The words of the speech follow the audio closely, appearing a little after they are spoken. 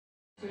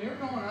So you're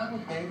going out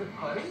with David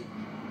Putty?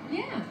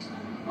 Yeah.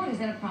 What, is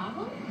that a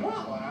problem?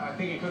 Well, I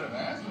think he could have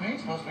asked me.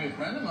 He's supposed to be a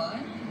friend of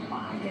mine. Well,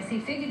 I guess he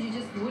figured you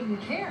just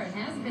wouldn't care. It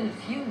has been a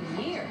few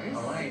years.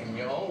 Elaine,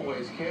 you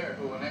always care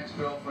who an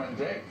ex-girlfriend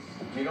dates.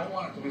 You don't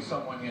want it to be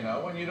someone you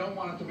know, and you don't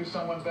want it to be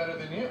someone better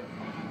than you.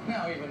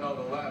 Now, even though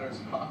the latter's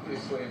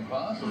obviously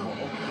impossible,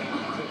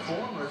 the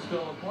former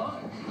still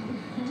applies.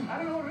 I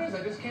don't know what it is.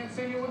 I just can't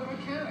see you with a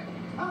mechanic.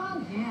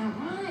 Oh, yeah,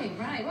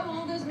 right. Well,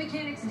 all those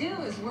mechanics do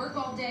is work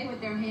all day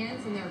with their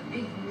hands and their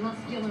big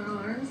muscular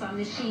arms on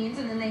machines,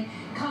 and then they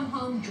come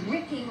home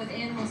dripping with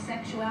animal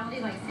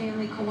sexuality like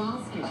Stanley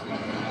Kowalski.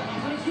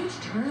 What a huge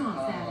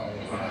turn-off that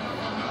is.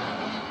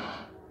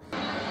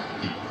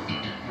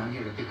 I'm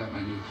here to pick up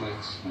my new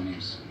plates. My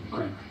name's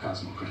Kramer,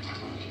 Cosmo Kramer.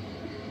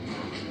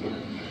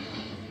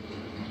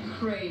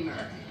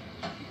 Kramer.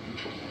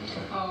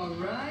 All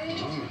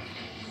right.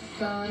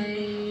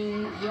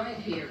 Sign right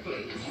here,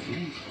 please.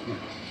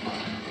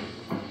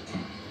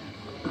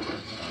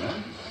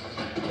 Right.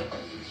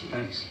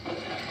 Thanks.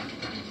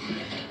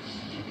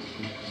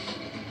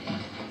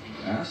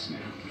 Ass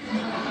man?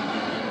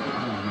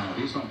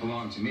 No, these don't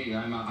belong to me.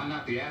 I'm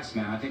not the ass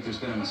man. I think there's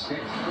been a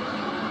mistake.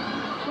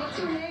 What's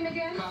your name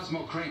again?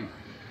 Cosmo Kramer.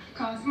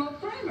 Cosmo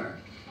Kramer.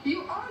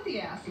 You are the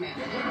ass man.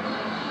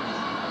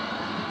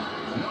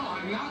 No,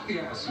 I'm not the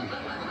ass man.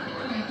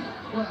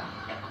 Well,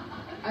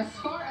 as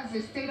far as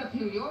the state of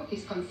New York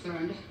is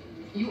concerned,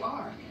 you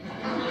are.